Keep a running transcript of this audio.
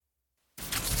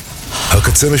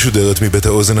הקצה משודרת מבית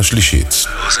האוזן השלישית.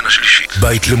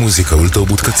 בית למוזיקה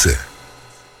ולתרבות קצה.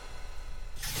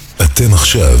 אתם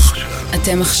עכשיו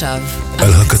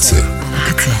על הקצה.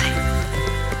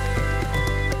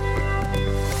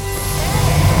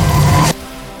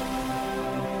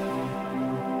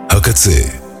 הקצה,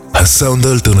 הסאונד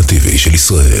האלטרנטיבי של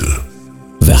ישראל.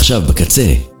 ועכשיו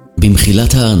בקצה,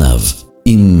 במחילת הארנב,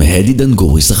 עם הדי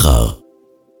דנגורי שכר.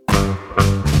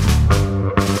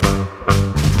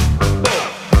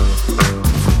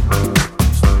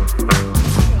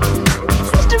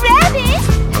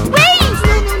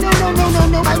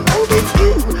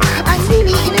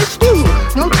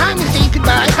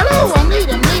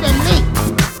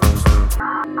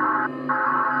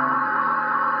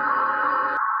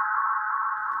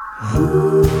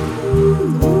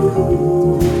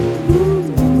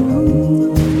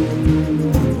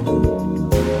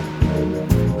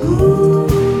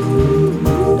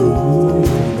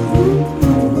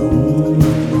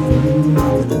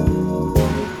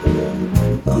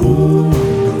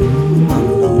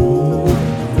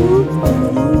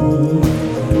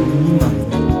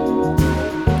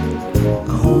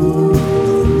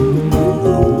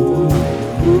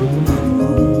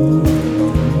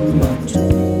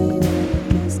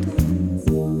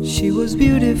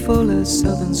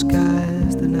 Southern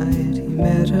skies the night he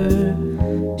met her.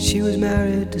 She was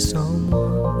married to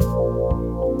someone.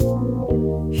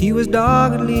 He was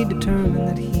doggedly determined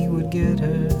that he would get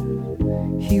her.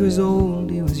 He was old,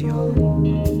 he was young.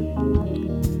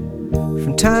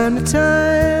 From time to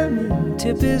time he'd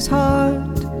tip his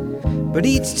heart, but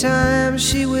each time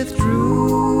she withdrew.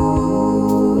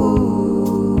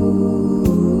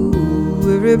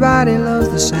 Everybody loves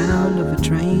the sound of a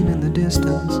train in the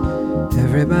distance.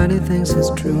 Everybody thinks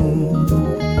it's true.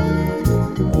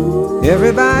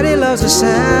 Everybody loves the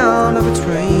sound of a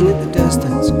train in the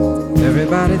distance.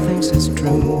 Everybody thinks it's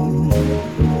true.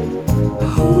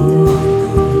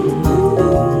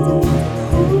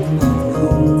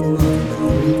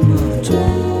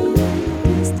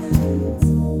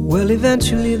 Well,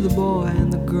 eventually the boy and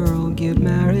the girl get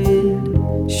married.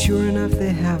 Sure enough,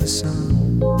 they have a son.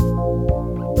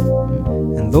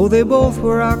 And though they both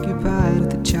were occupied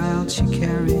with the child she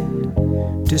carried,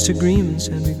 disagreements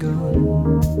had begun.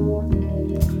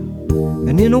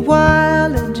 And in a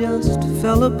while it just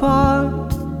fell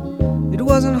apart. It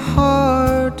wasn't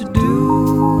hard to do.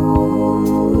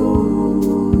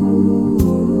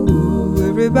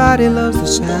 Everybody loves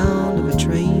the sound of a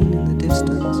train in the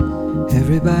distance.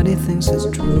 Everybody thinks it's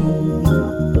true.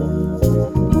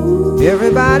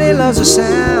 Everybody loves the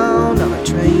sound of a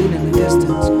train in the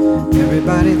distance.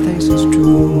 Everybody thinks it's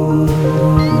true.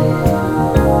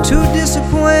 Two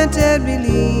disappointed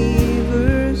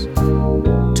believers,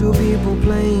 two people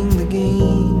playing the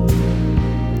game.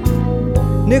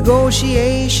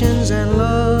 Negotiations and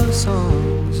love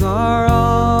songs are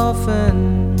often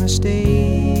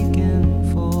mistaken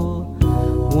for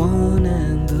one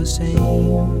and the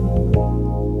same.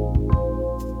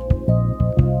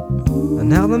 And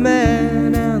now the man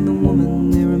and the woman,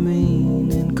 they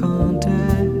remain in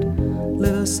contact.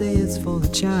 Let us say it's for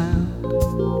the child.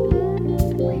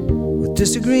 With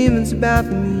disagreements about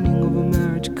the meaning of a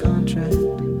marriage contract,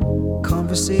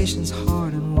 conversations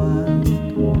hard and wild.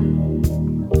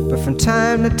 But from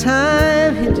time to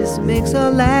time he just makes her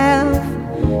laugh.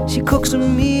 She cooks a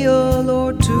meal or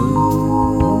two.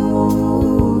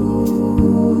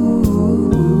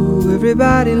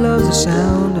 Everybody loves the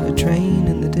sound of a train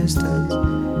in the distance.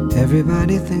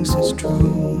 Everybody thinks it's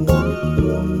true.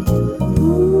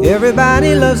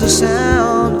 Everybody loves the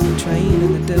sound of a train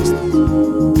in the distance.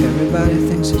 Everybody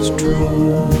thinks it's true.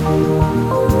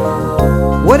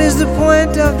 What is the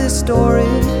point of this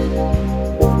story?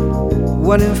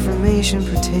 What information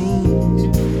pertains?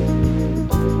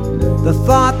 The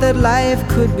thought that life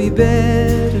could be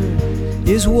better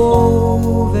is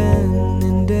woven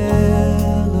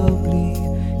indelibly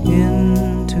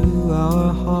into our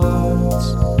hearts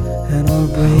and our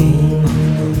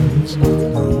brains.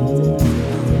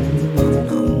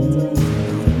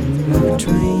 Like a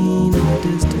train in the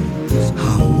distance.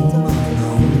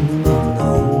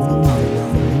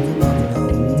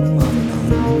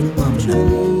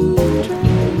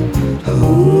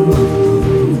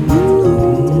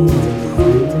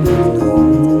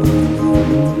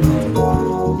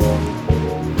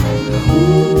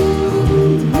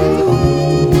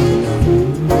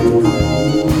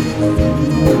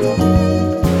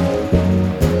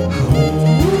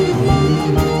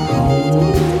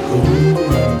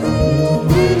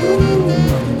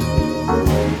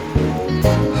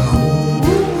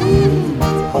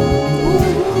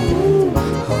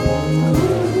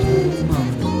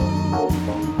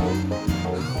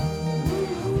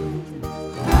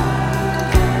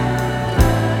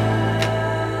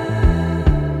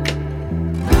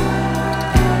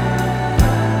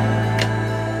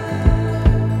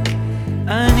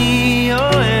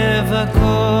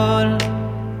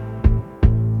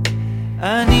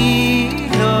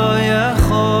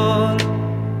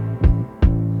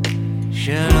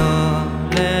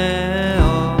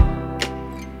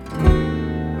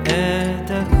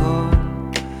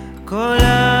 כל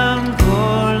עם,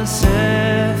 כל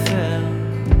ספר,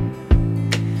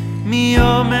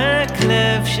 מעומק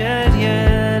לב של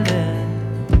ילד,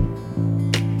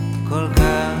 כל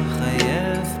כך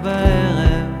עייף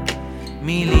בערב,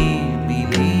 מילים,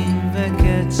 מילים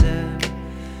וקצב.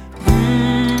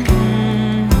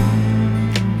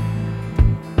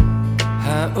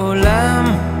 העולם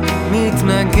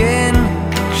מתנגן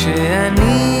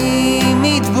כשאני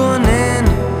מתבונן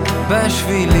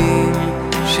בשבילים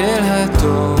של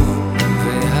הטוב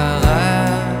והרע.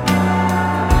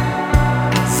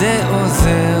 זה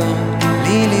עוזר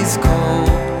לי לזכור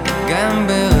גם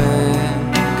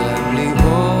ברגע בלי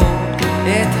אור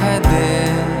את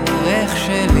הדרך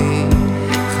שלי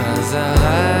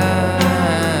חזרה.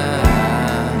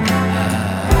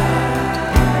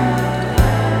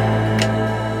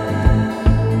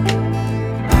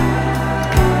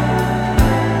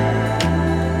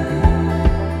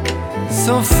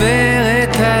 סופר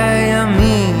את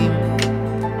הימים,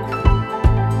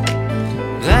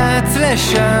 רץ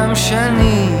לשם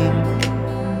שנים,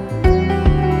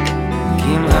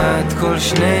 כמעט כל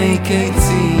שני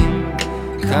קיצים,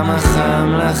 כמה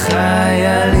חם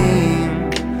לחיילים.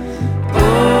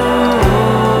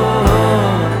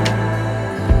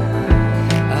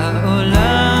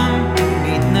 העולם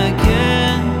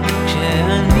מתנגן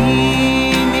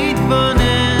כשאני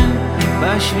מתבונן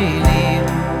בשבילים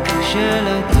של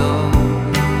הטוב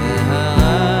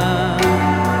והרע.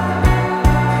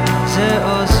 זה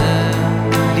עוזר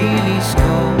לי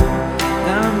לזכור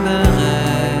גם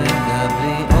ברגע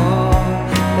בלי אור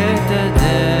את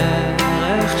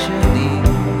הדרך שלי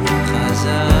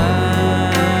חזרה.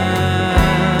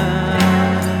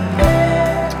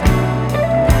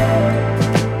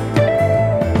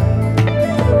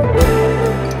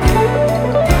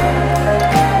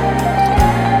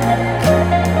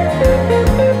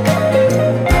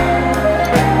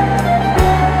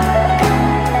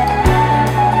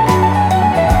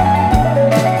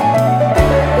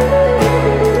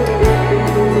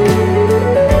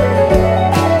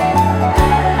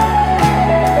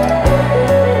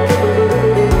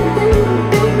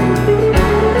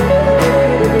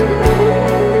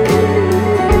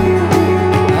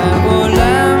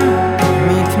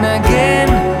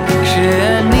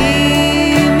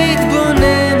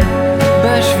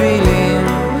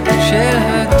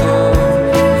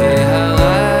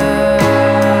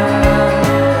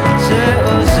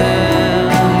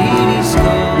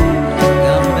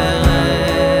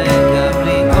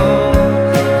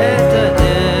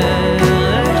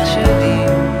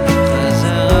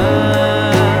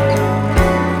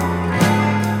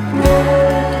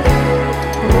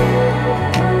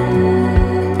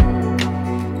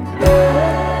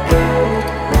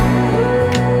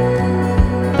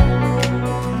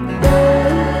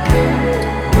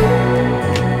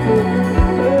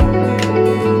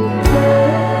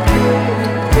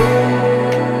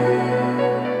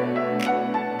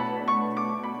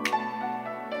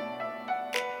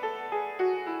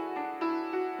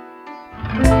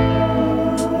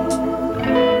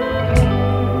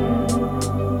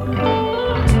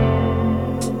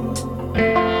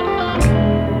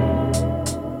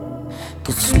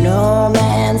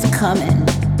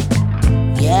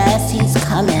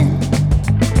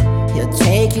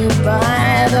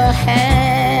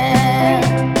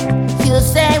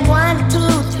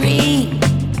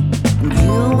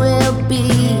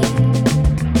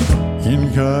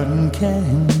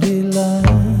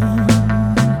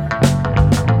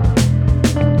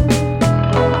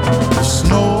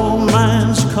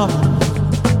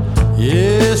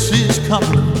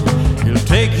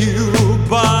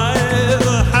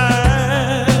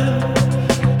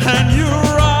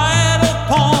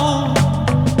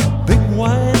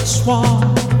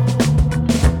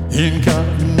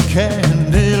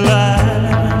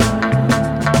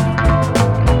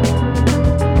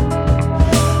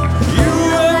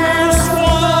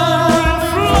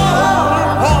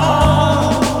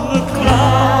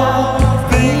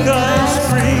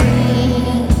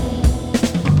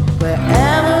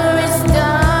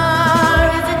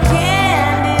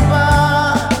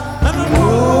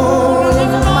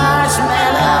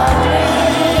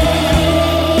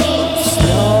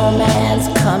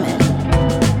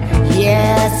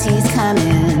 He's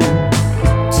coming.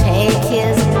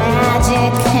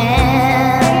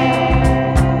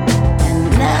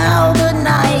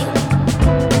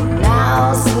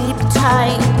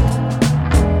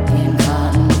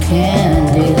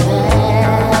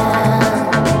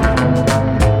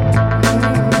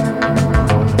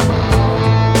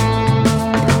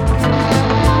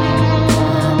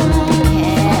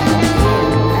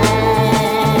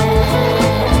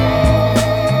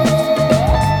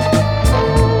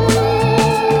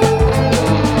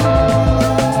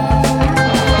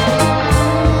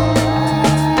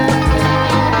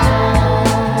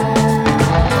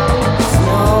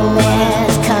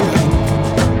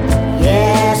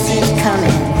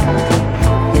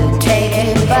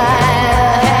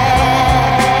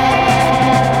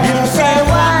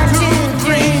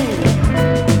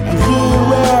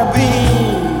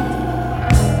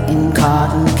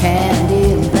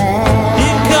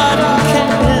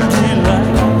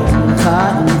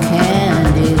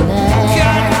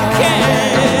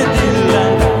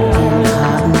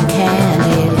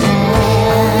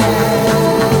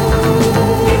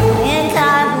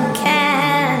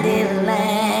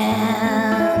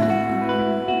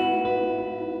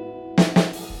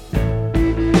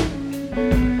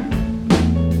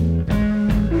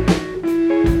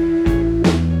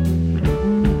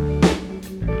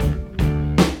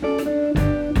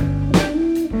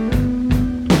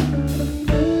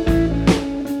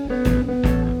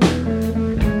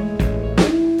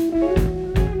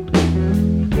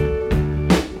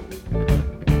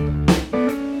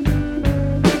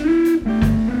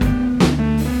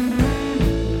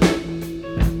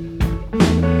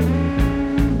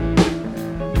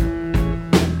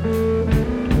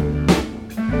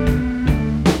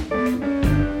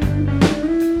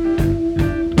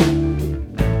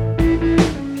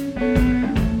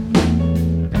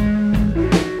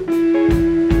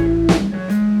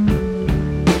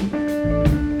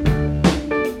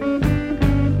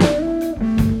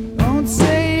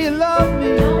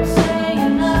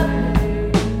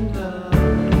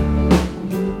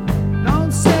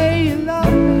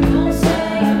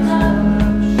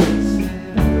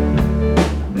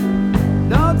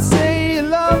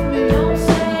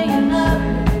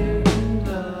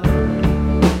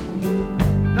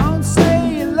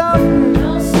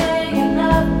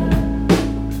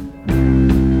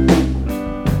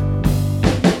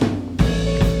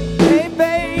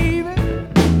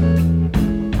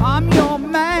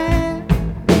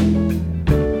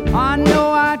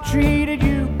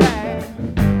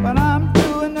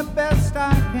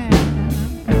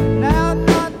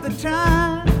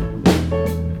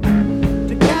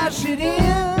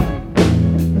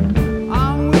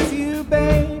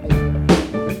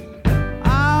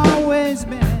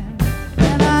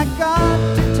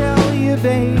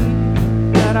 babe,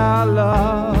 that our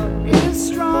love is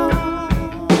strong.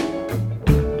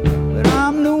 But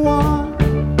I'm the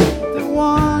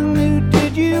one who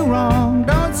did you wrong.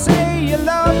 Don't say you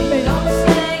love me. Don't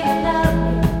say you love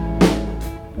me.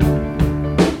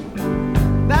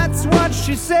 That's what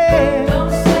she said.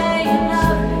 Don't say you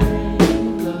love me.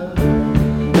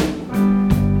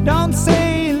 Don't say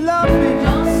you love me.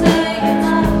 Don't say you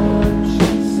love me.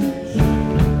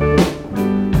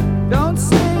 Don't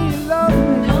say you love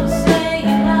me. Don't say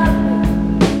you love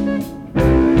me.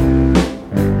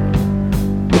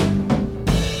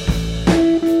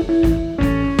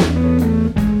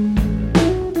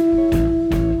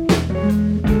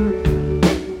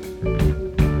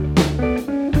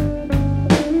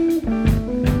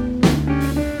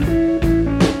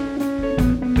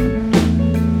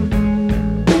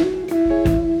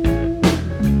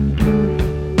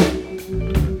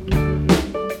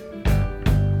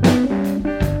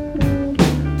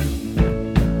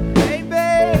 Hey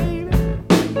babe,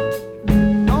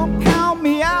 don't count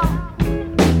me out.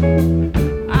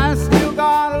 I still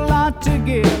got a lot to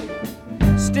give.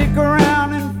 Stick around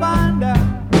and find out.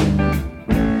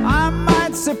 I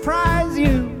might surprise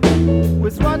you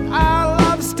with what our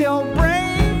love still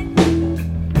brings.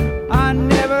 I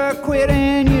never quit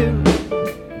in you,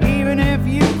 even if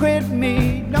you quit me.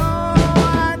 No,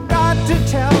 I got to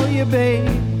tell you, babe,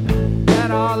 that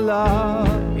our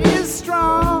love is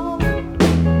strong.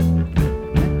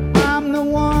 I'm the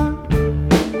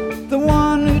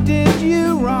one who did you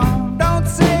wrong. Don't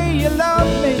say you love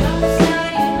me. Don't say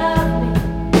you love me.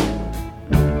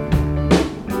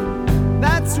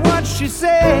 That's what she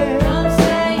said. Don't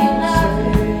say you love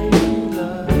me.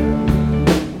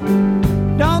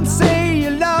 Don't say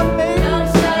you love me. Don't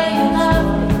say you love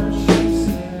me.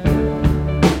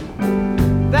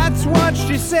 That's what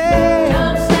she said.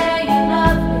 Don't say you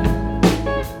love me.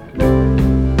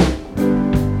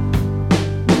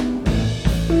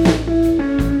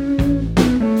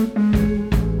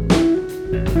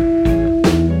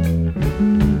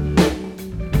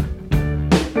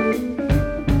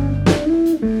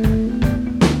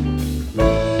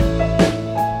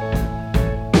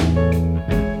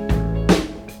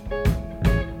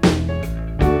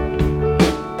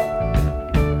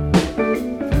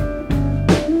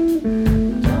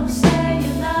 Don't say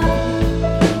you love me. Don't say you love me.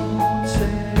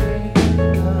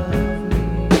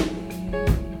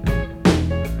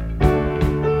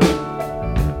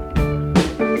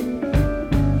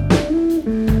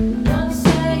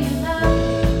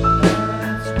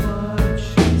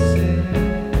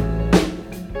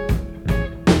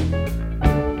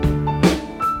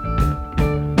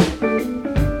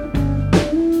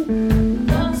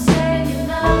 Don't say you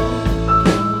love me. Don't say you love me.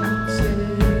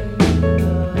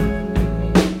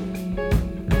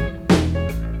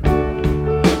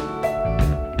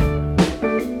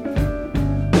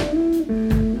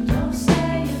 Don't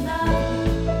say you love me.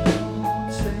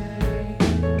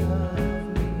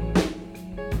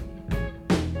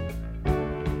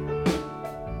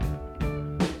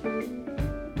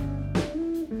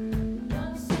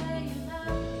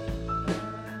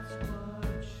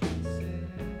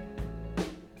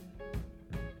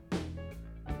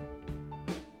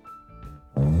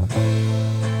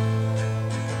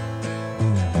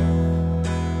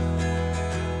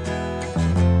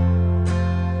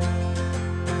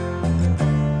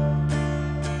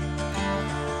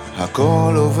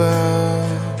 הכל עובר,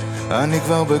 אני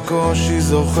כבר בקושי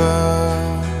זוכר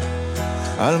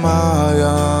על מה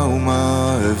היה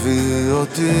ומה הביא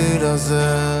אותי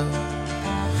לזה.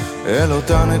 אל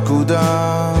אותה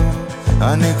נקודה,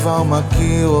 אני כבר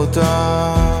מכיר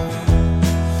אותה,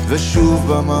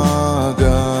 ושוב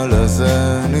במעגל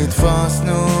הזה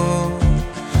נתפסנו,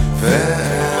 ואין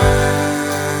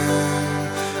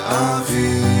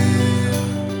אוויר,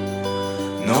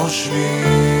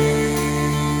 נושמים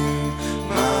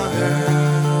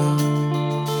מהר.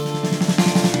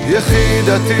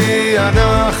 יחידתי,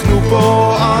 אנחנו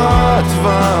פה את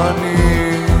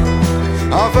ואני,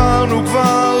 עברנו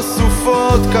כבר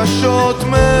סופות קשות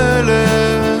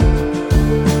מלך,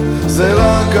 זה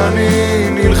רק אני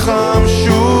נלחם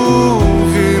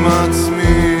שוב עם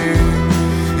עצמי.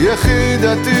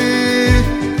 יחידתי,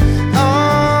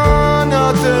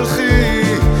 אנא תלכי,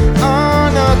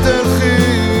 אנא תלכי.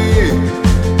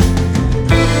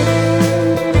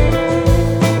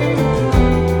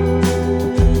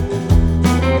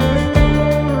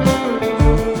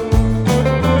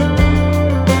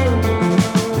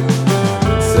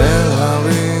 צל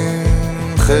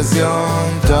הרים,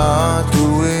 חזיון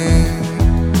תעתועים,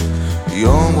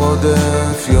 יום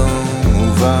רודף יום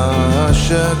ובא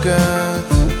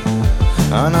השקט,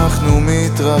 אנחנו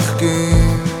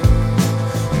מתרחקים,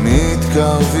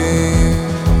 מתקרבים,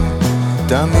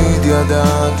 תמיד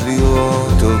ידעת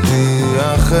לראות אותי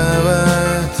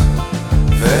אחרת,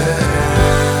 ואין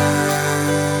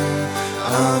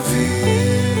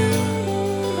אוויר,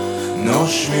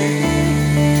 נושמים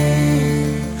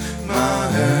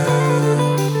מהר.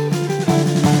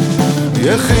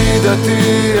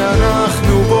 יחידתי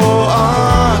אנחנו בו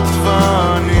את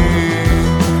ואני,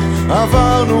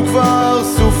 עברנו כבר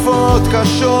סופות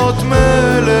קשות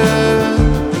מלך,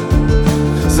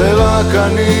 זה רק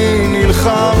אני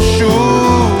נלחם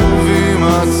שוב עם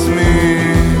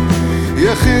עצמי.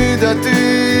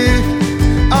 יחידתי,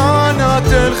 אנא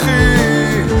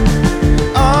תלכי,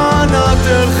 אנא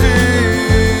תלכי.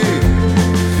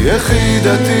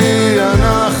 יחידתי,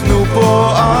 אנחנו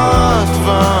פה את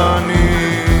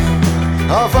ואני,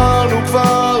 עברנו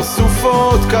כבר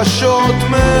סופות קשות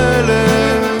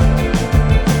מלך,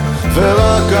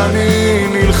 ורק אני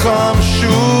נלחם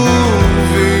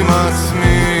שוב עם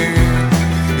עצמי.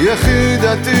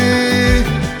 יחידתי,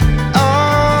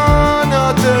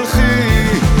 אנא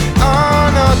תלכי,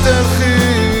 אנא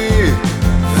תלכי,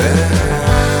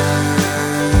 ואין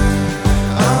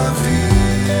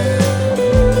אוויר,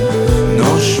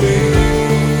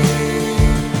 נושמים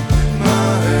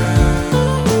מהר,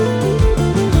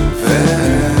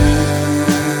 ואין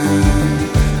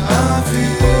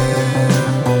אוויר,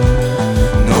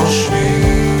 נושמים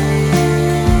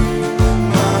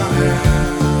מהר.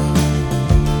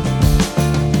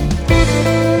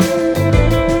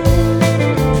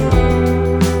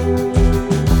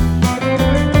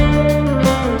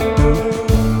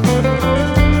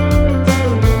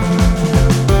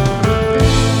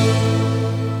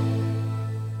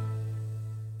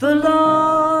 The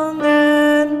long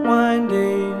and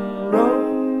winding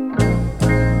road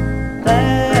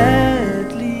that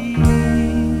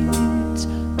leads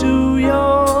to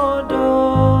your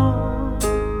door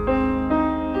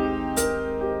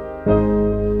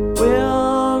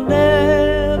will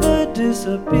never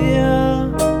disappear.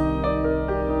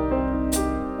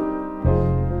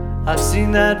 I've seen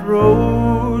that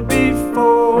road before.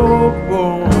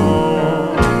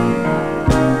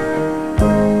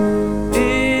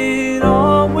 It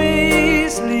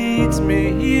always leads me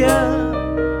here.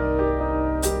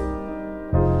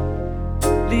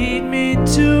 Lead me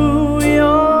to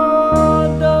your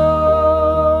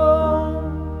door.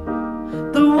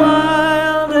 The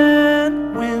wild and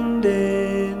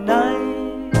windy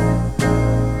night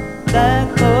that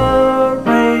the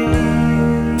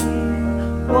rain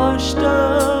washed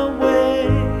away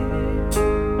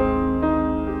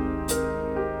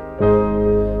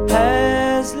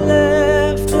has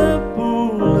left a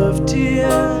pool of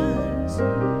tears,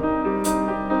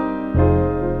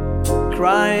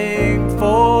 crying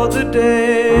for the day.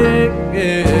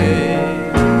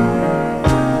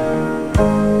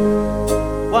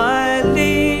 Why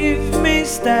leave me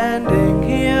standing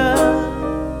here?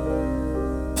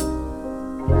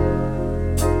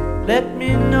 Let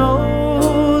me know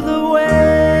the way.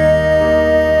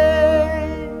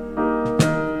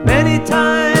 Many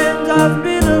times I've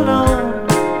been alone,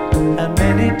 and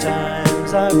many times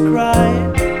I've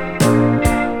cried.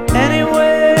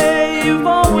 Anyway, you've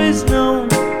always known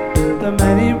the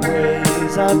many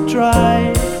ways I've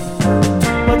tried,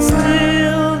 but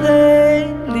still they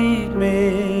lead me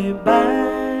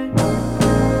back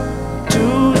to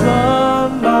the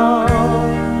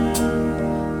long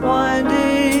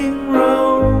winding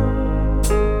road.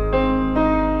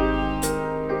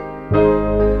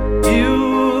 You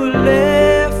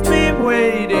left me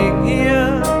waiting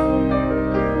here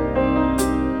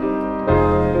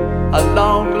a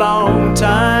long, long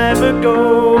time ago.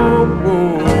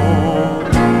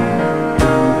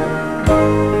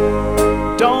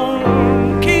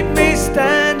 Don't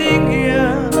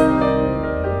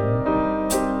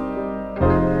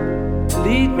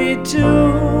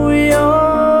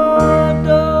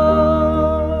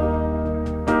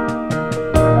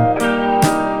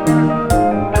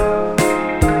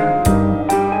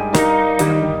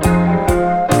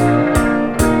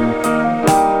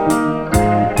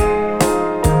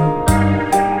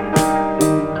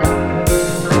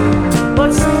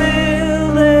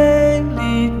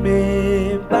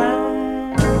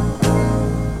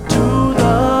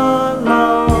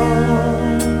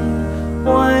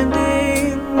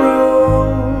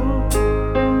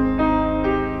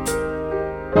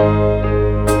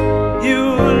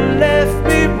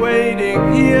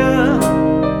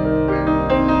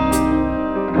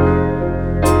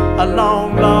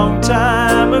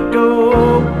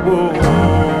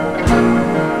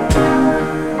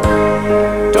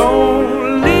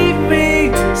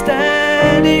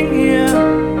waiting here.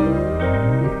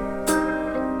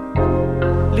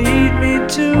 Lead me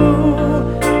to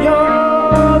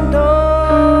your door.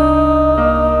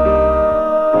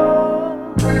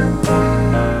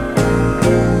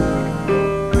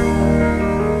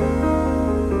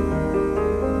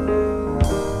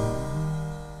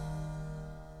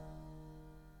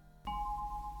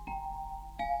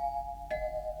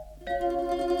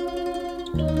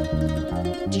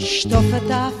 תשטוף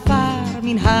את האפר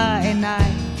מן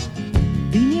העיניים,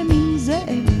 בנימין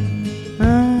זאב.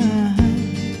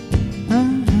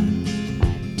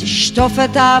 תשטוף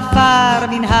את האפר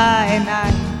מן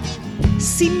העיניים,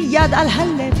 שים יד על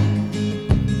הלב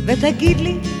ותגיד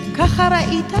לי, ככה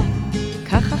ראית,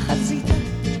 ככה חזית,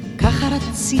 ככה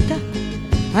רצית.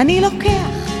 אני לוקח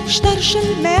שטר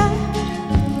של 100,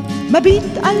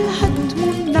 מביט על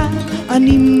התמונה,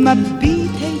 אני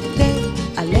מביט היטב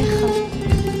עליך,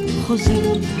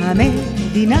 חוזר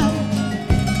המדינה.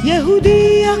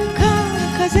 יהודי יקר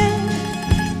כזה,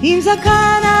 עם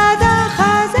זקן עד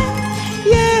החזה,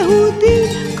 יהודי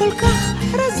כל כך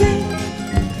רזה,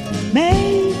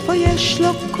 מאיפה יש לו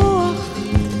כוח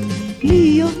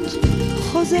להיות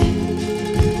חוזה?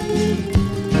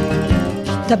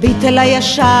 תביט אליי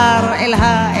ישר אל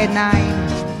העיניים,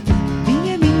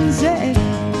 בנימין זאב.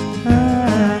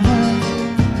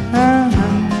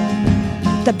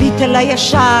 תביט אליי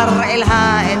ישר אל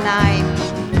העיניים,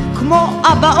 כמו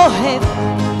אבא אוהב,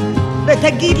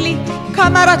 ותגיד לי,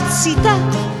 כמה רצית,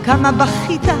 כמה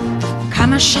בכית,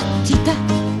 כמה שתית.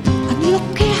 אני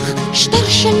לוקח שטר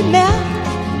של 100,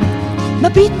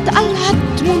 מביט על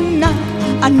התמונה,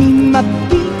 אני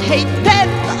מביט היטב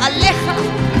עליך,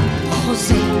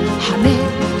 חוזה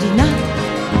המדינה.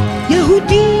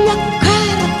 יהודי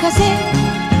יקר כזה,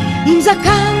 עם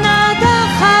זקן עד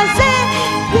החזה,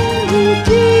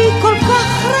 יהודי כל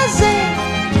כך רזה,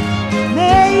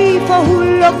 מאיפה הוא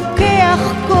לוקח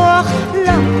כוח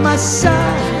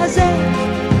למסע הזה?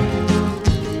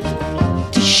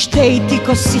 תשתה איתי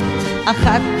כוסית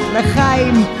אחת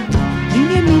לחיים,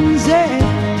 בנימין זאב.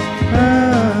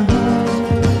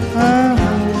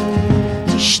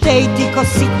 תשתה איתי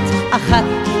כוסית אחת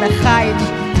לחיים,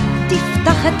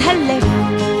 תפתח את הלב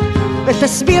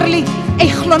ותסביר לי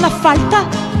איך לא נפלת,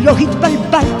 לא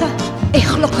התבלבלת,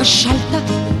 איך לא כשלת.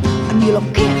 אני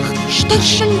לוקח שטר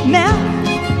של 100,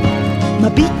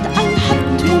 מביט על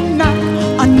התמונה,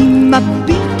 אני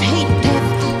מביט היטב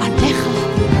עליך,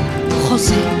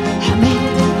 חוזה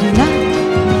המדינה.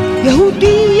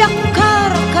 יהודי יקר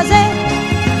כזה,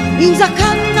 עם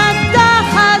זקן עד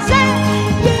החזה,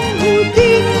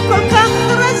 יהודי כל כך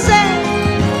רזה,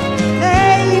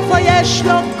 איפה יש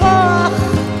לו כוח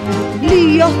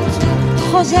להיות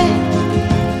חוזה?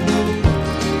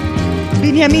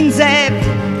 בנימין זאב,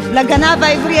 לגנב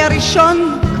העברי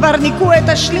הראשון כבר ניקו את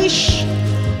השליש,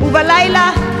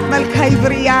 ובלילה מלכה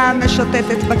עברייה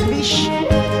משוטטת בכביש,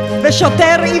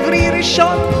 ושוטר עברי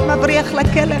ראשון מבריח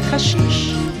לכלא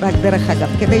חשיש. רק דרך אגב,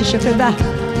 כדי שתדע,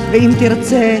 ואם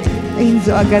תרצה, אין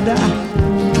זו אגדה.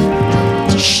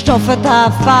 תשטוף את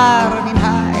האפר מן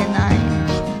העיניים,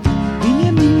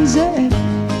 בנימין זאב.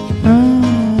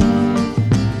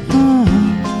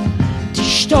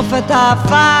 תשטוף את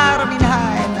האפר מן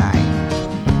העיניים,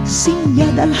 שים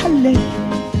יד על הלב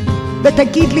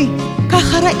ותגיד לי,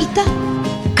 ככה ראית,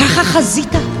 ככה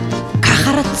חזית,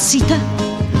 ככה רצית.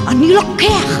 אני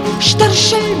לוקח שטר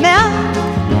של 100,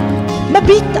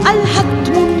 מביט על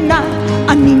התמונה,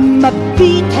 אני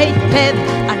מביט היטב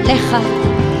עליך,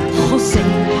 חוזה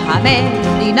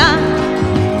המדינה.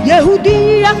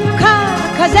 יהודי יקר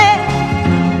כזה,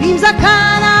 עם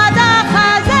זקן עד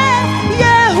החזה,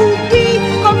 יהודי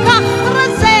כל כך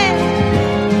רזה,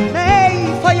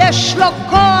 מאיפה יש לו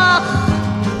כוח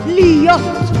להיות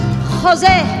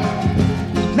חוזה?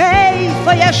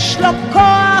 מאיפה יש לו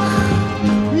כוח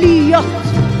להיות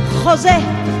חוזה?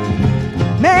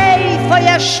 מאיפה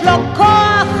יש לו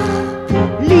כוח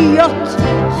להיות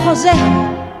חוזה?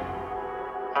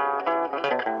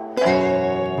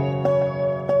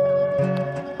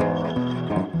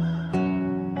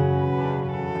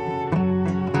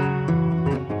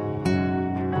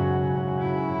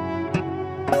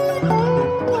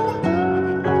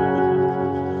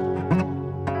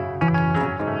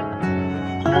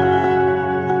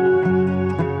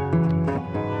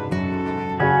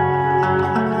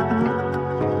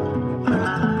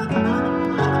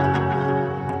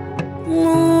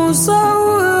 So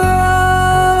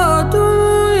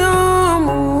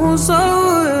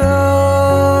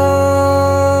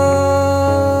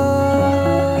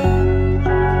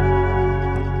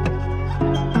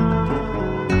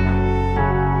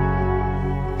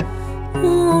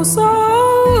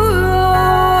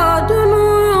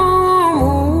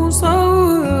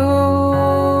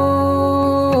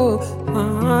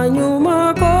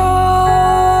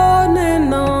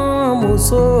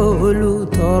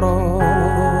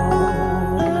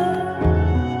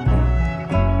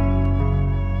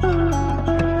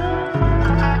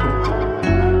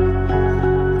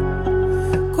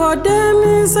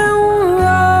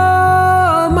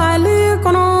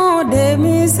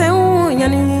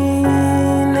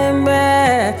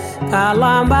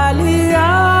Kalambalia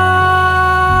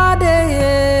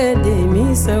de mi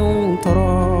se un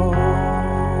toro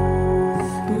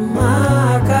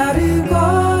Macarico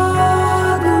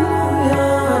dunia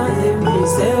de mi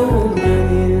se un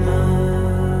menina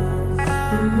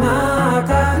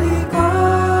Macarico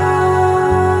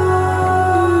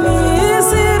mi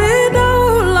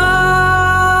siridaula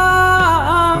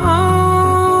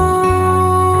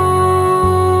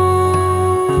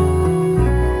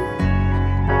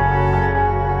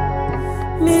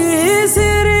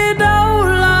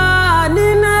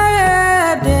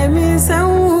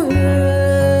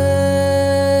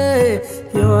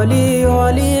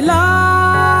Yoli la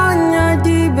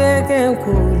nyaji beken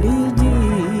kuliji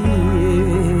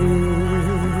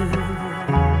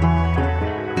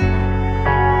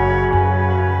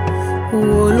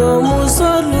Wolo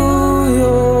musolu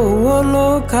yo wolo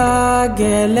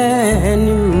kagele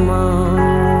nima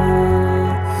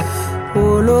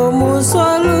Wolo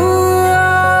musolu yo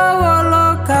wolo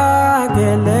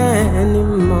kagele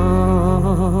nima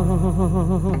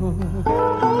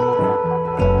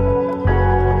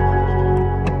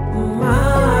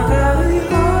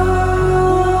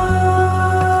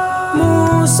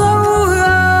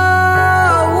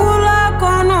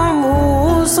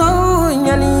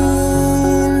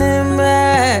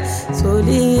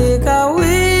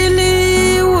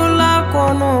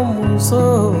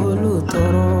Solo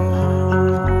torole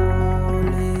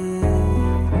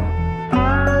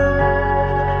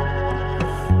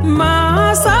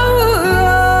Masa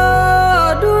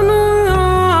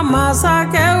dunia masa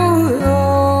keu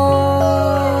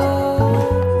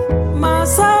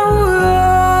Masa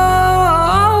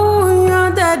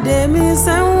yanda demi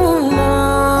sena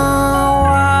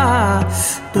wa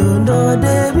dondo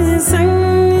demi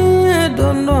sena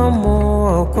dondo mo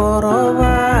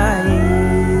korobai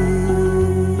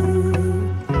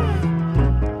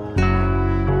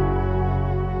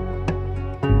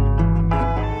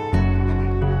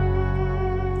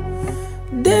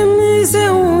Demi se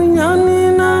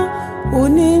unyanina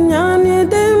uninyani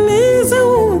demi se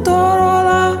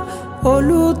untorola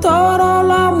olu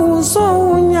torola muso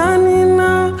unyanina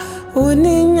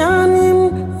uninyani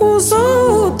muso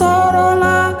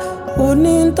torola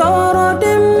unintoro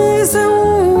demi se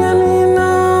unyanina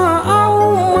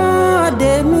auma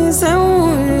demi se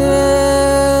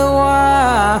unyewa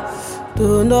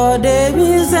tundo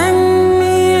demi se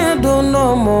mi dundo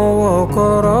mo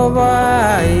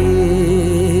korobai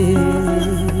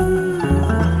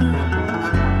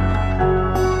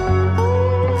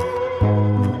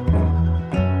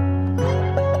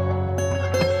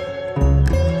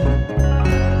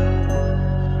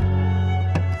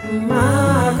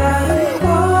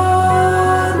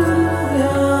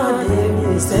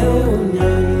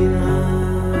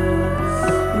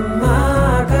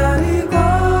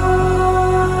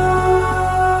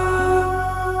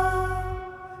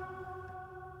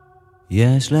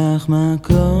יש לך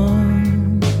מקום,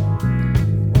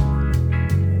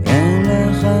 אין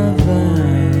לך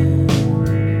אבל,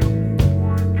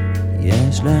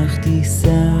 יש לך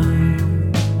טיסה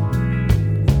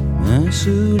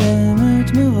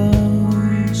משולמת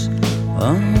מראש,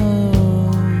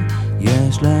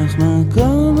 יש לך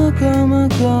מקום, מקום,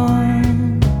 מקום,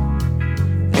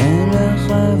 אין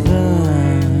לך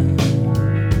אבל,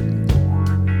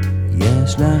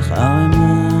 יש לך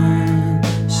ערימה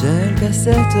של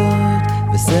קסטות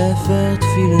וספר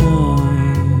תפילות,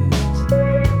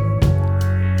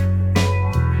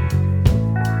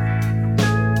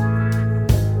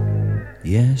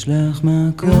 יש לך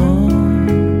מקום,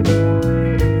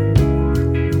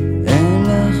 אין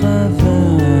לך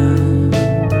אבל,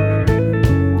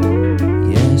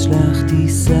 יש לך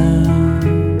טיסה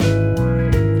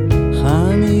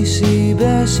חמישי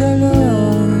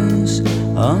בשלוש,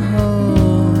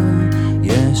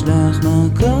 יש לך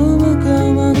מקום,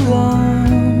 מקום,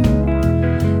 מקום,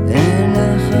 אין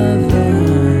לך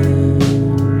עבר,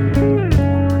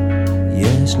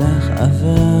 יש לך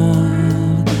עבר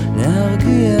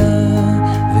להרגיע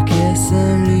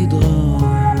וקסם לדרוש.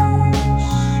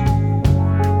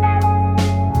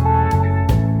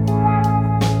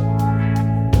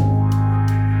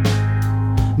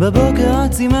 בבוקר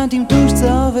את סימנת עם טוש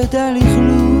צהוב את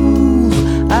הלכלוך,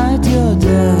 את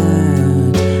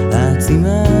יודעת, את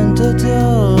סימנת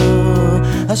אותו,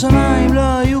 השמיים לא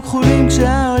היו כחולים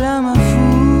כשהעולם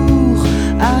הפוך,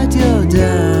 את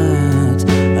יודעת,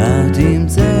 את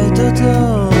המצאת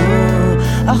אותו,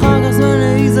 אחר כך זמן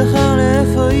להיזכר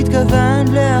לאיפה התכוונת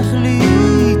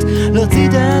להחליט, להוציא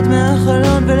את היד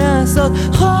מהחלון ולעשות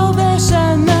לעשות חור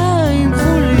בשמיים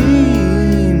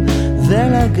כחולים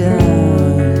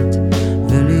ולגעת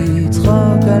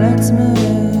ולצחוק על עצמך.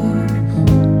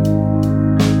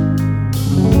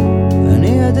 אני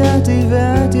ידעתי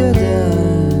ואת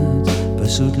ידעת,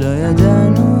 פשוט לא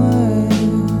ידענו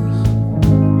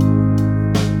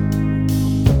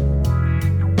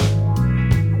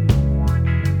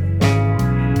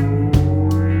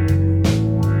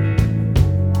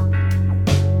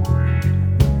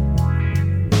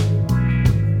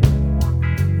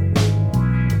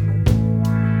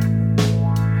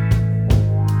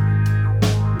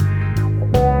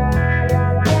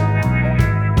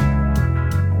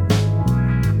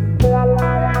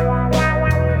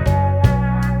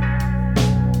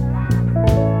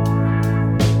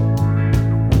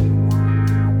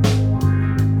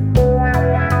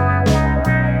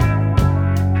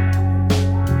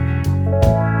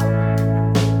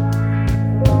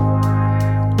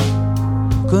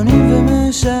קונים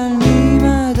ומשלמים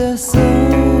עד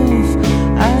הסוף,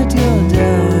 את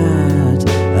יודעת,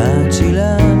 את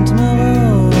שילמת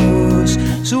מראש.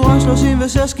 שורה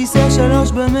 36 כיסא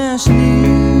 3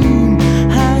 במעשנים,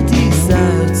 הטיסה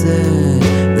יוצאת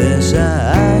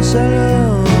בשעה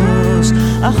 3.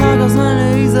 אחר כך זמן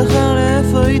להיזכר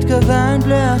לאיפה התכוונת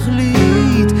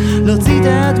להחליט, להוציא את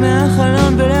היד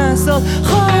מהחלון ולעשות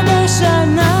חור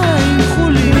בשמיים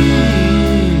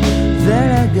כחולים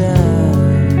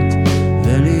ולגעת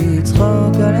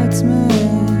ולצחוק על עצמך.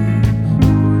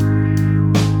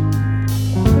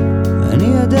 אני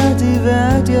ידעתי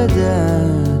ואת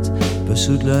ידעת,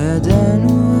 פשוט לא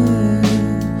ידענו איך.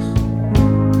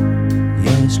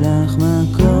 יש לך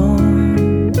מקום,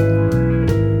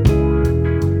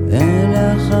 אין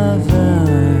לך עבר,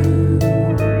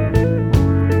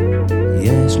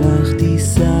 יש לך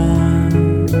טיסה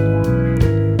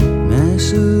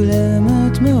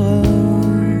משולמת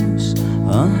מראש.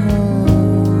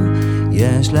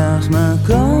 יש לך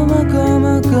מקום, מקום,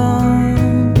 מקום,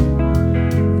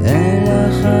 אין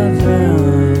לך עבר,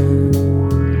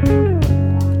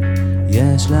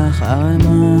 יש לך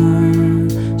ערימה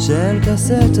של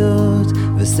קסטות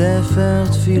וספר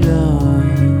תפילות,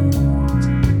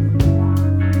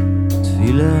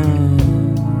 תפילות.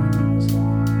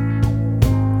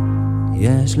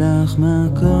 יש לך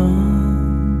מקום.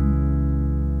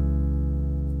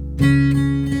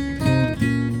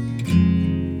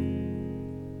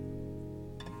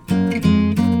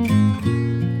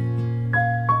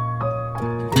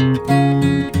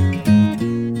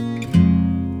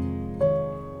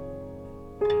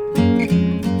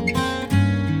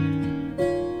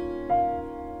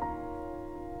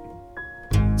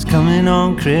 It's coming on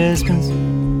Christmas,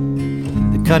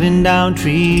 they're cutting down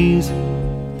trees,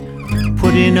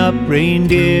 putting up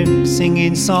reindeer,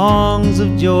 singing songs of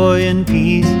joy and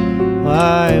peace.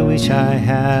 I wish I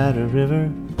had a river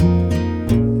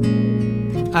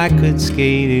I could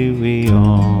skate away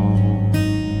on.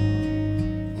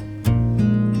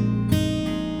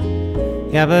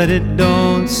 Yeah, but it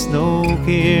don't snow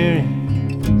here,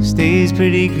 stays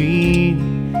pretty green.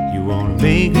 You wanna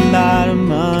make a lot of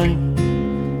money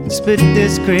and split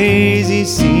this crazy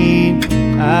scene.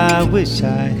 I wish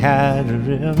I had a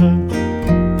river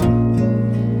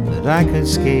that I could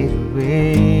skate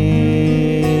away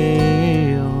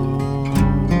on.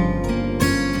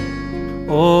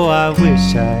 Oh, I wish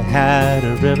I had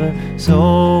a river so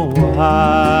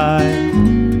wide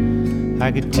I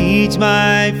could teach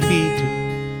my feet to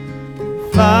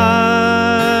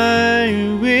fly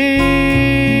away.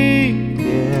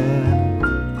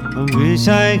 Yeah, I wish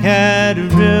I had a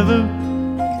river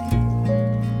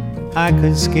I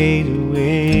could skate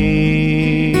away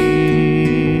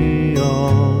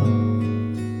on.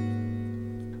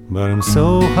 But I'm so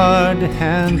hard to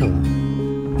handle,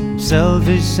 I'm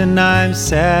selfish and I'm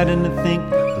sad, and I think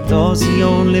I lost the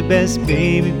only best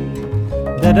baby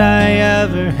that I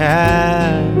ever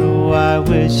had. Oh, I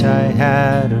wish I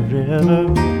had a river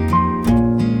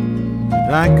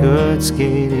that I could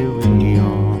skate away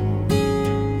on.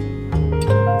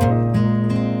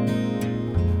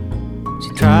 She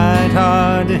tried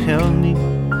hard to help me,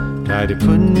 tried to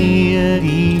put me at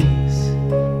ease.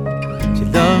 She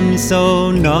loved me so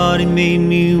naughty, made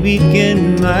me weak in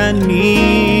my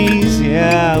knees.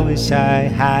 Yeah, I wish I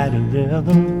had a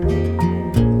river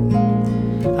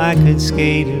I could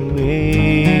skate away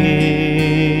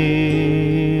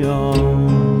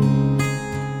on.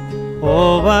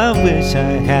 Oh, I wish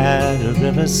I had a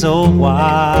river so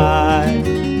wide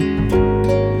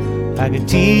I could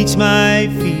teach my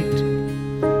feet to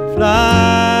fly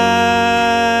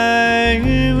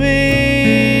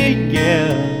away.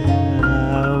 Yeah,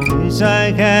 I wish I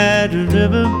had a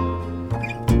river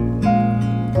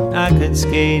could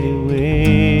skate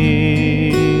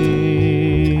away.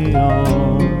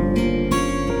 Oh,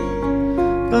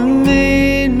 I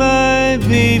made my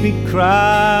baby cry,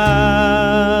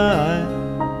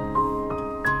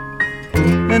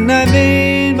 and I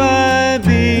made my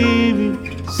baby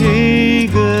say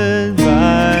goodbye.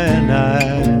 And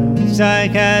I wish I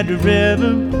had a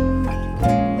river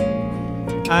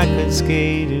I could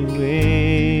skate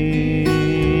away.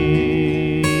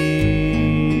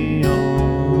 Oh,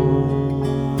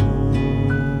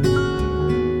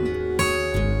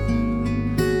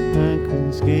 I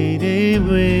could skate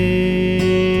away.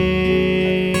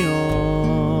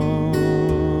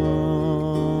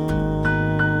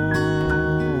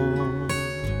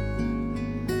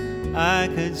 I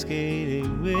could skate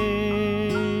away.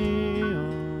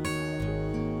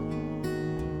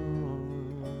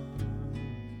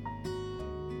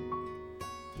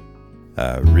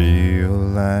 I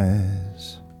realize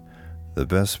the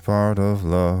best part of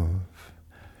love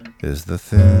is the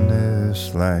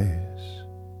thinnest slice.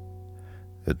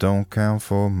 It don't count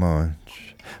for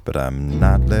much, but I'm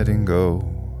not letting go.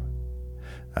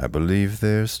 I believe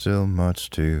there's still much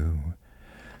to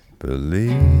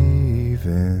believe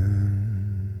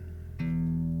in.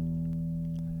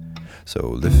 So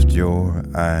lift your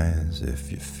eyes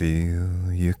if you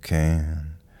feel you can.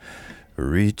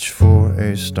 Reach for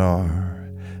a star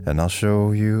and I'll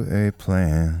show you a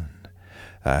plan.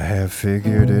 I have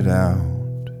figured it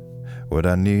out. What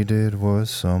I needed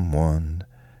was someone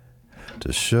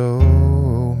to show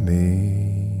me.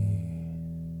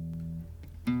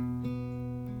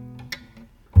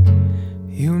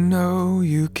 You know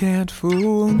you can't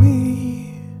fool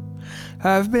me.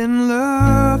 I've been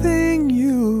loving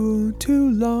you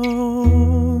too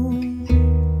long.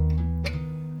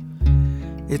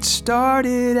 It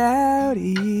started out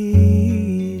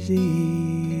easy.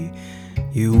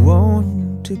 You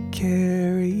want to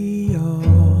carry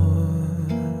on.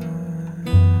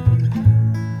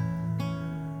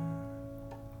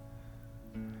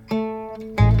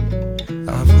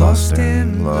 I'm lost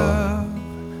in love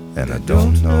and I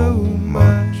don't know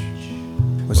much.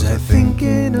 Was I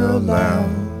thinking aloud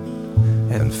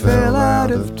and fell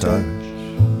out of touch?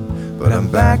 But I'm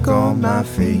back on my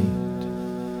feet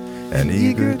and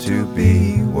eager to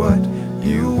be what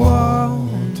you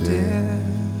wanted.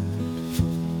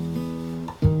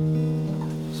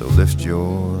 So lift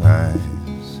your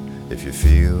eyes if you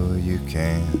feel you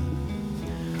can.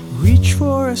 Reach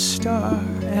for a star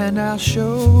and I'll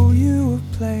show you a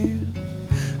plan.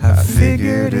 I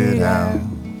figured it out.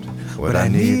 What I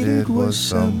needed was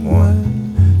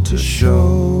someone to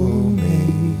show me.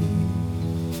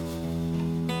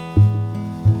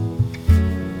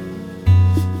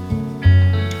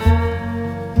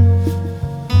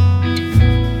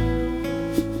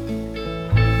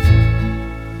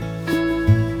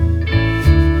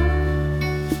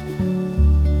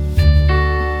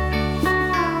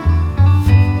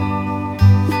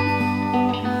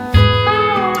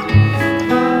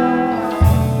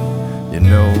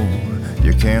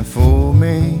 Can't fool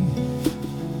me.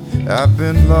 I've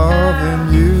been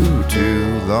loving you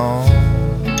too long.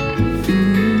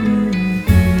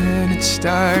 And it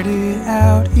started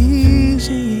out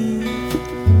easy.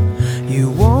 You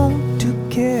want to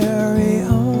carry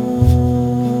on.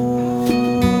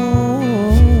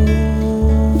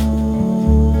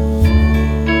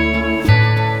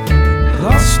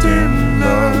 Lost in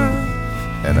love,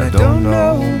 and I don't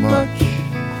know much,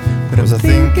 but I'm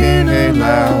thinking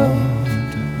aloud.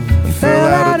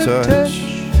 Fell out of touch,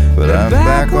 but I'm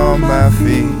back on my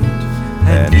feet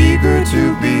and eager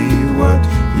to be what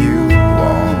you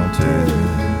wanted.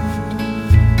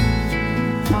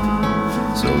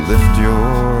 So lift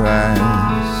your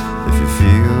eyes if you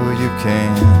feel you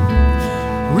can.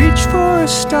 Reach for a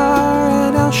star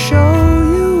and I'll show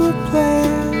you a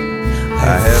plan.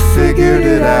 I have figured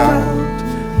it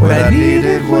out. What I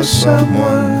needed was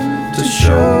someone to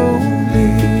show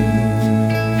me.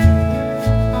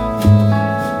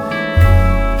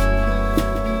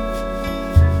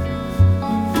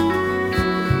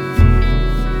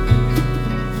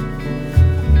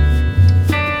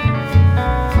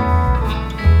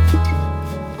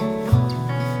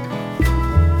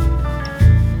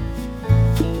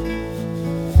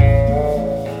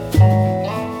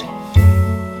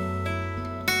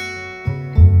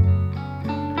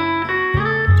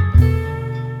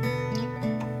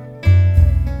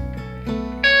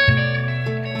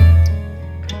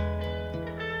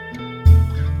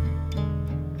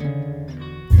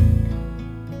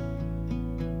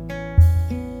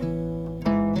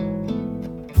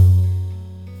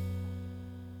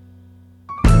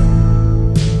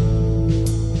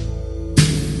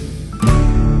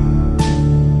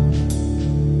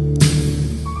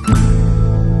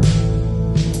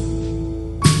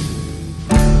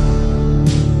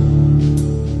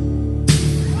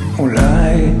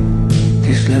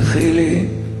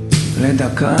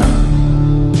 דקה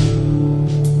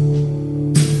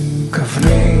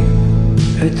כפני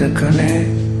את הקנה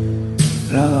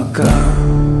לרקה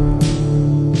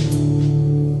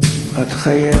את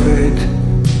חייבת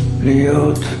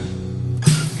להיות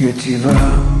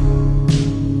יציבה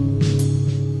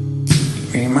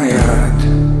עם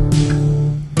היד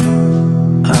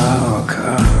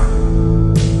הרכה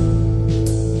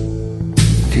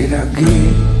תדאגי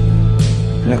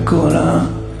לכל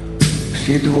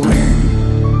הסידורים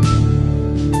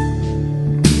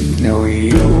לא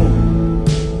יהיו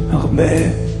הרבה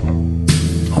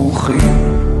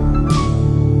אורחים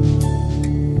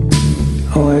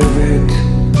אוהבת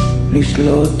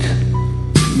לשלוט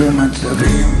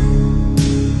במצבים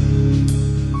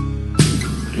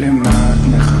למה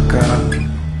את מחכה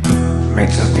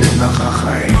מצפים לך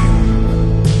החיים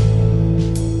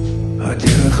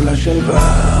הדרך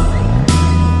לשלווה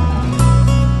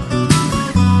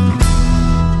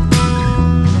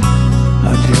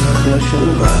הדרך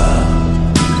לשלווה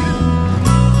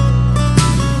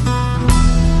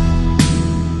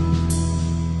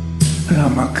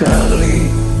למה קר לי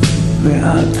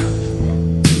ואת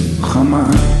חמה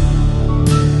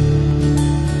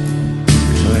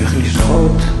צריך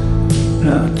לשחות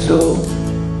לעצור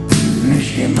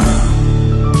נשימה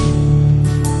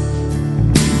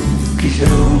כי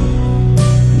זו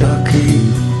דרכי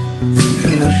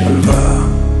אל השלווה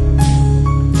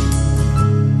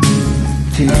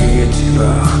תהי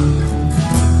יציבה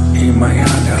עם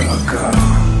היד הרכה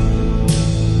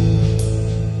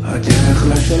הדרך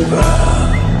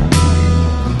לשלווה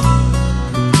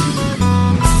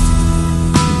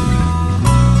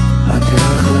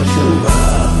הדרך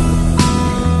לשלווה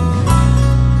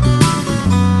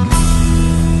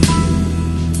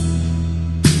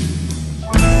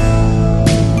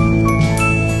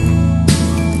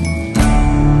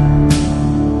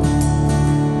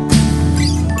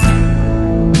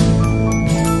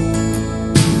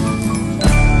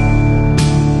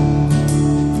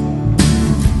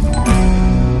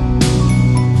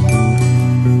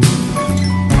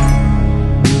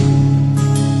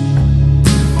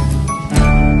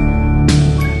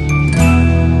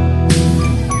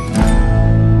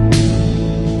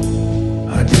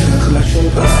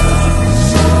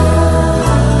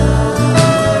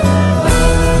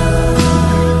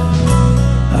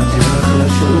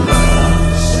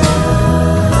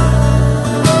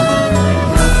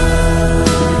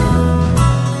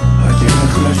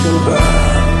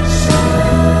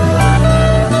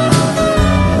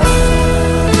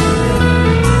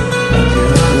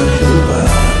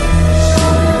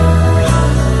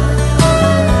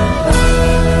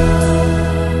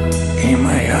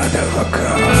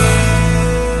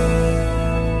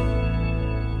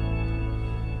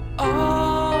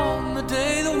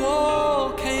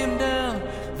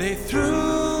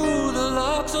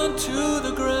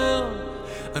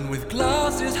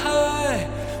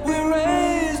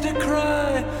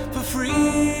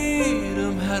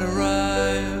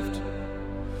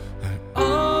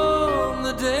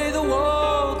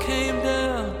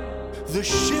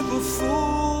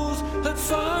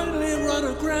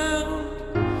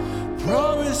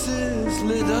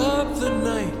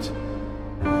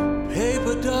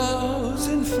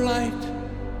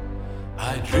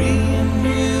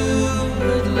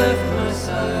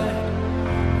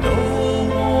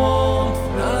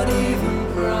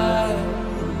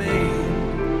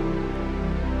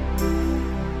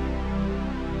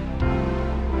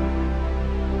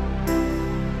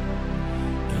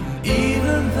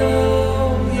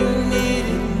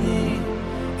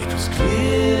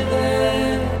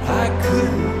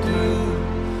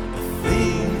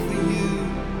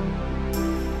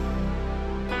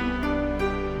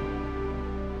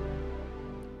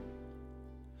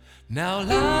Now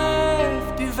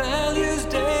life devalues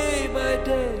day by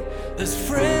day as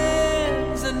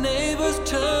friends and neighbors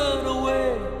turn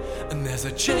away, and there's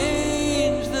a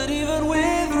change that even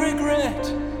with regret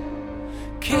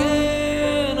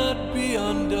cannot be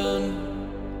undone.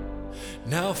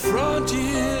 Now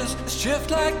frontiers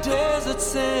shift like desert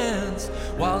sands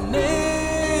while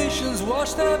nations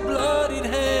wash their bloodied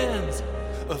hands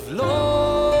of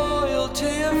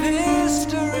loyalty, of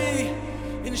history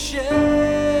in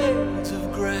shades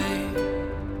of grey.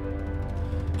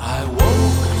 I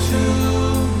woke to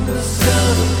the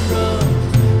sound of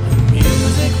drums, the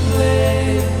music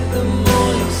played, the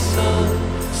morning sun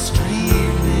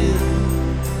streamed in.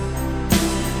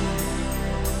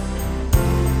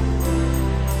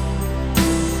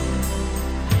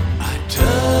 I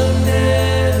turned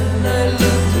and I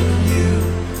looked at you,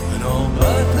 and all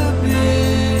but the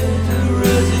bitter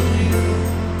residue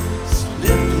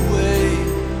slipped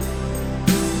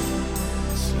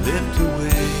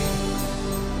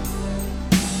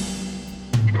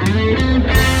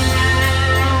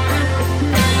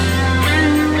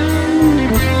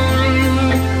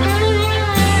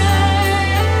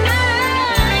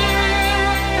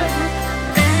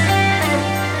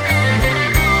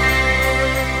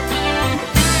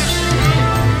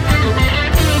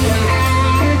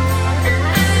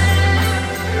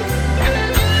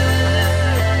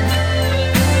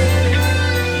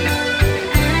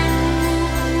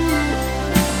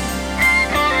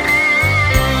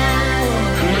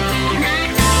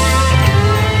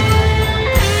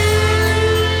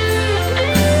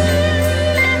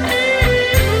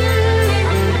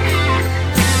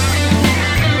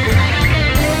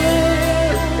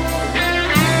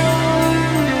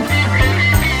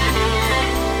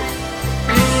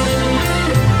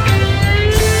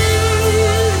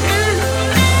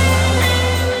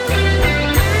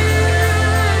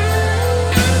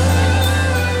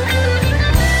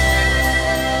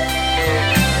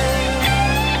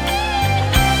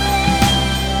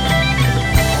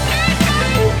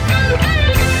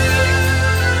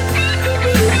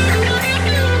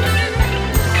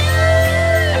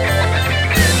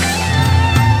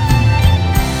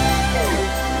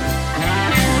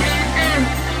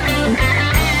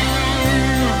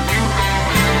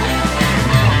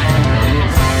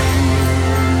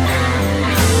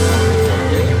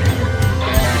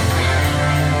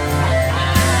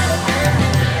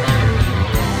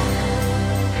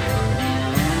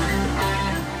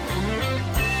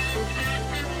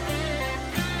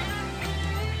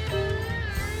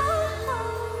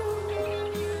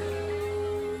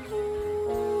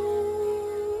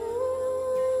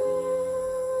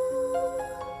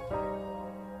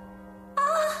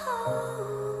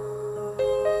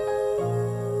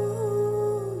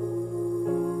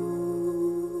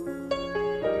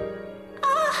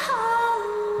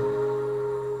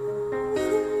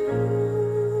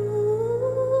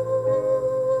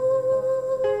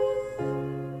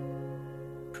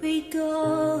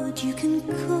road you can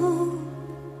go.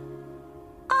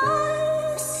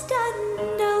 I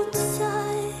stand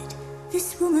outside this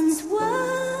woman's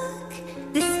work,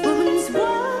 this woman's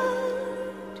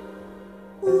word.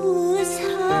 Ooh, it's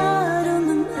hard on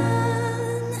the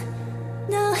man.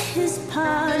 Now his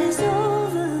part is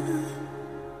over.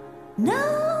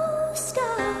 Now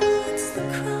starts the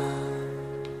cry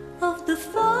of the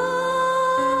father.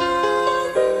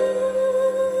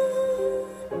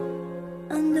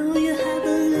 I know you have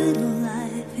a little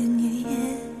life in you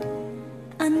yet.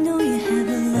 I know you have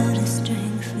a lot of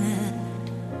strength left.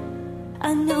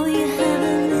 I know you have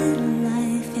a little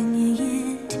life in you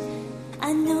yet.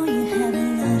 I know you have a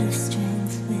lot of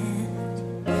strength left.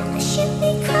 I should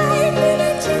be crying, but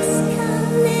I just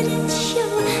can't let it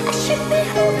show. I should be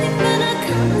hoping, but I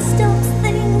can't stop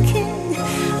thinking.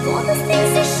 All the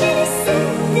things I should have said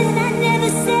that I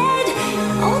never said.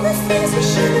 All the things we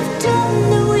should have done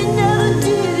that we never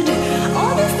did.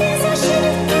 All the things I should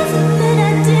have given that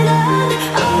I didn't.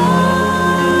 Oh,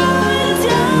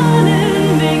 darling,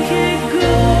 make it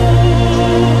go.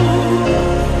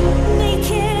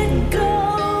 Make it go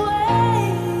away.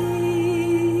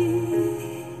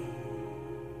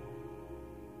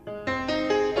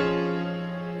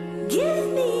 Give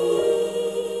me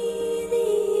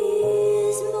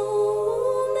these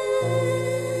moments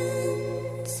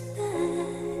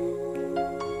back.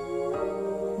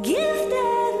 Give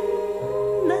them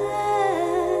back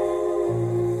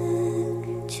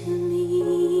to me.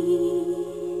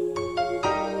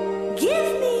 Give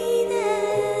me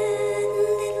that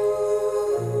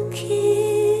little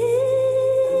kiss.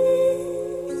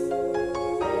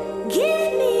 Give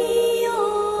me your.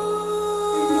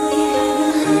 I know you have a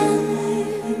little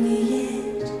life in you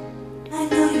yet. I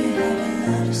know you have a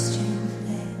lot of strength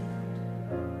left.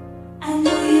 I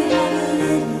know you have a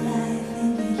little life in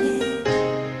you yet.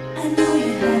 I know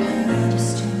you have a lot of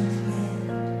strength left.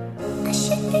 I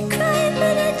should be crying,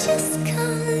 but I just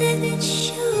can't let it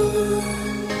show.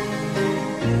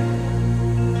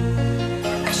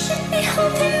 I should be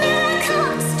hoping, but I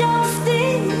can't stop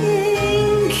thinking.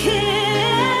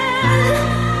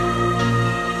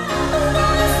 Of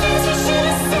all the things we should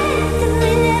have said that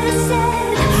we never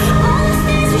said. All the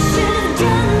things we should have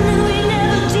done that we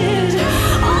never did.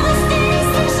 All the things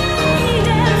that you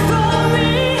needed from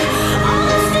me. All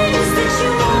the things that you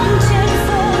wanted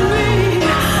from me.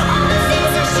 All the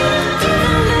things I should have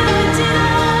given that I didn't.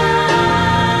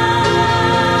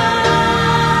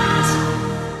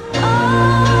 Oh,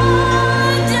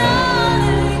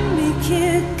 darling, make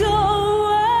it go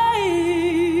away.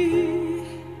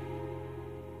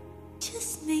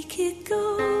 Just make it go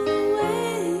away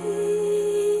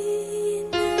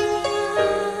now.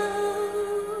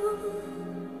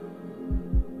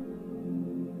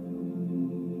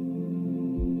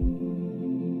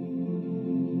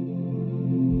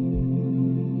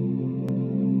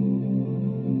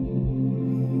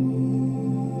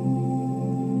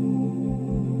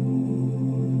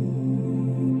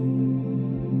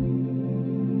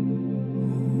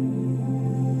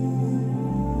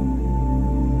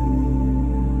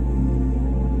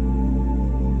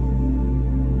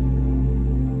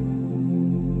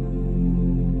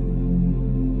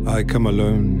 I come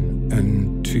alone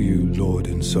and to you, Lord,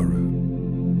 in sorrow.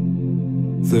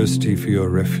 Thirsty for your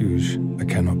refuge, I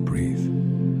cannot breathe.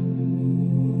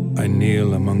 I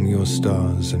kneel among your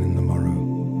stars and in the morrow.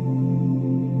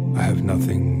 I have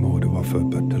nothing more to offer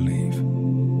but to leave.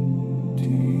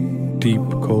 Deep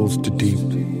calls to deep,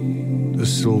 the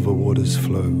silver waters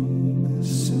flow,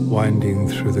 winding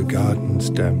through the gardens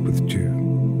damp with dew.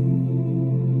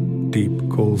 Deep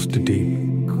calls to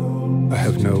deep, I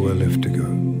have nowhere left to go,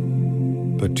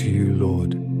 but to you,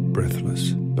 Lord,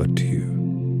 breathless, but to you.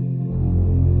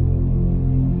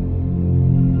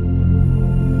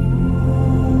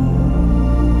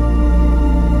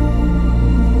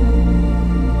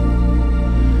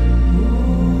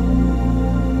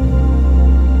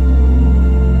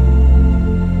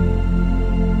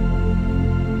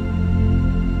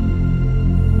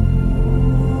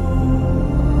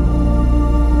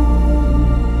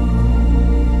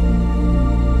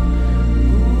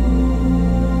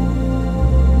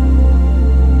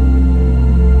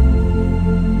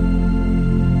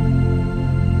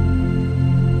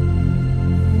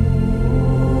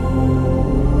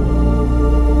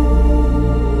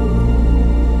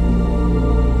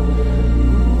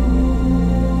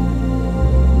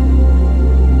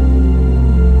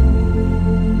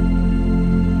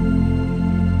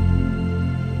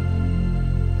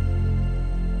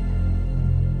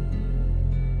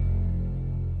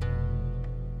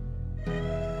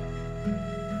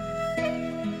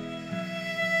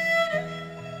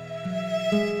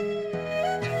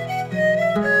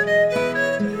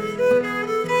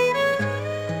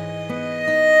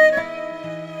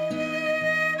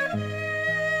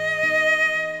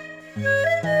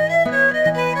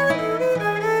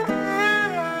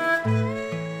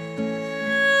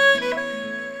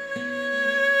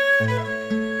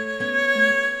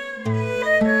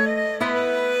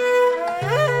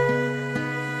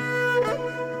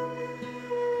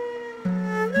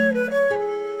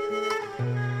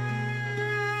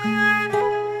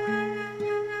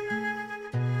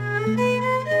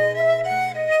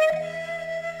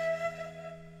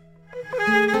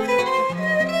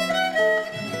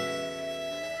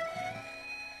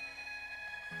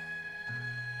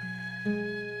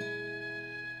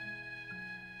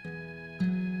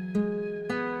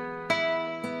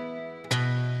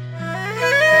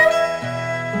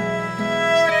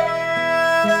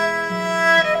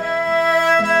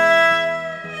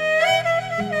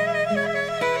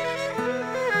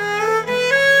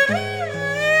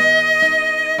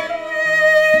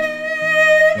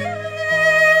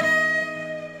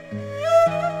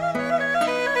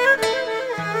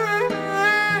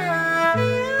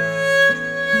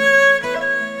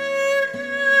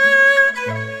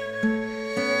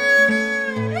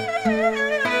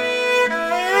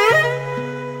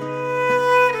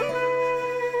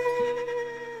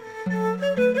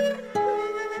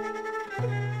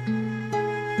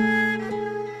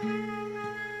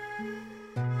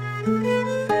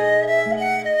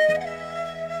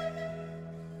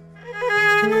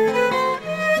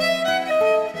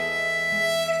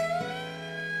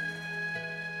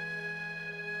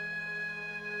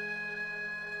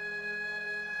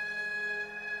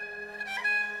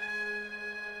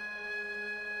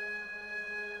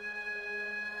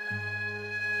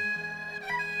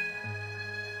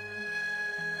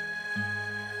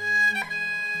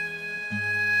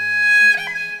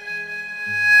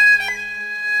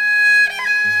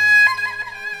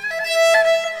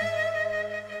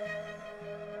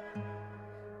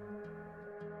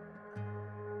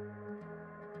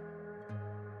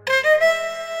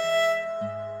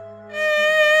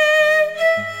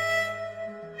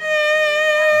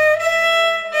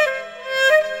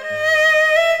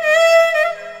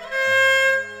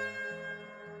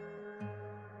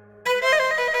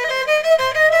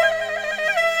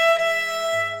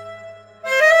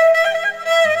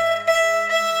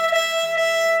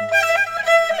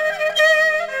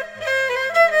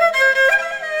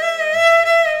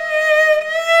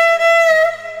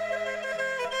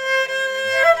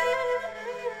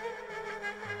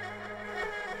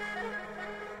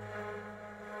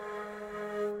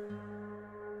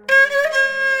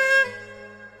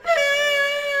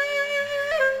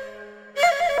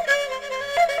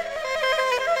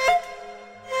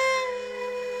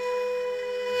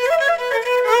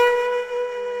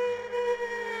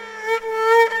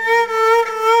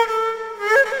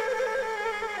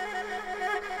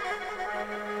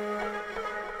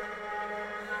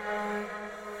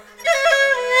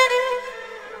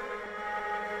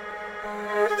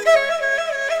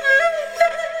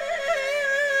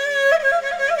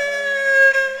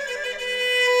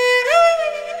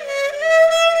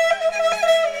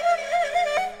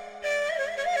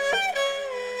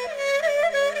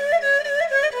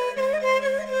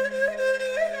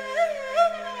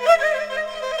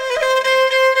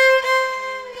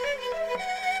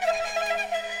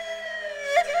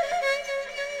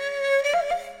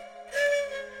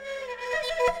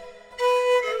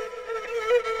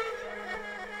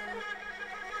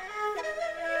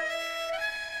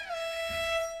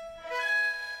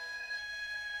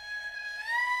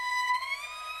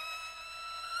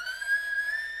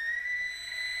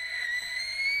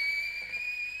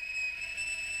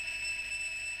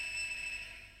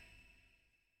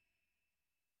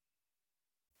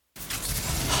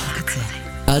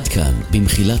 עד כאן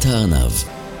במחילת הארנב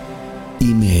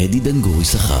עם הדי דנגורי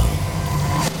שכר.